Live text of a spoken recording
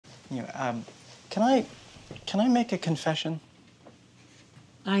Can I make a confession?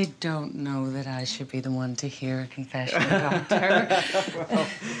 I don't know that I should be the one to hear a confession, Doctor.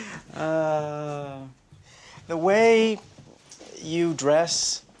 Well, the way you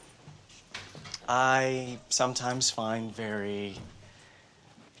dress, I sometimes find very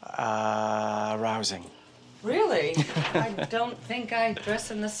arousing. Really? I don't think I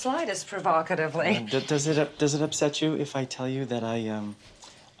dress in the slightest provocatively. Does it upset you if I tell you that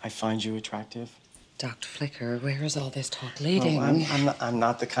I find you attractive? Dr. Flicker, where is all this talk leading? Well, I'm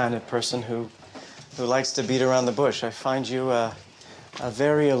not the kind of person who likes to beat around the bush. I find you a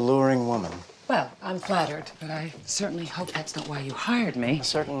very alluring woman. Well, I'm flattered, but I certainly hope that's not why you hired me. A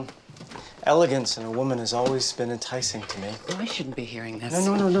certain elegance in a woman has always been enticing to me. Oh, I shouldn't be hearing this.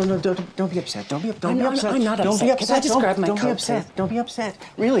 No, don't be upset. Don't be upset. I'm not upset. Don't be upset. Can I just grab my coat? Don't be upset. Don't be upset.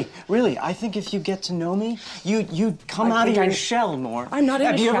 Really, I think if you get to know me, you'd come out of your shell more. I'm not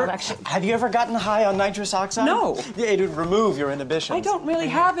in a shell, actually. Have you ever gotten high on nitrous oxide? No. It would remove your inhibitions. I don't really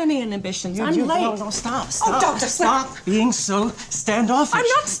have any inhibitions. I'm late. No, stop. Oh, Doctor, stop being so standoffish. I'm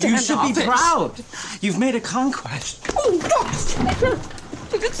not standoffish. You should be proud. You've made a conquest. Oh, Doctor!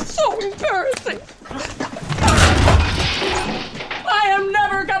 It's so embarrassing. I am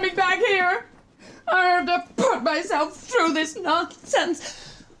never coming back here. I have to put myself through this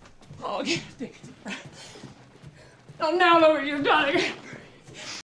nonsense. Oh, take a deep breath. Oh, now look what you've done.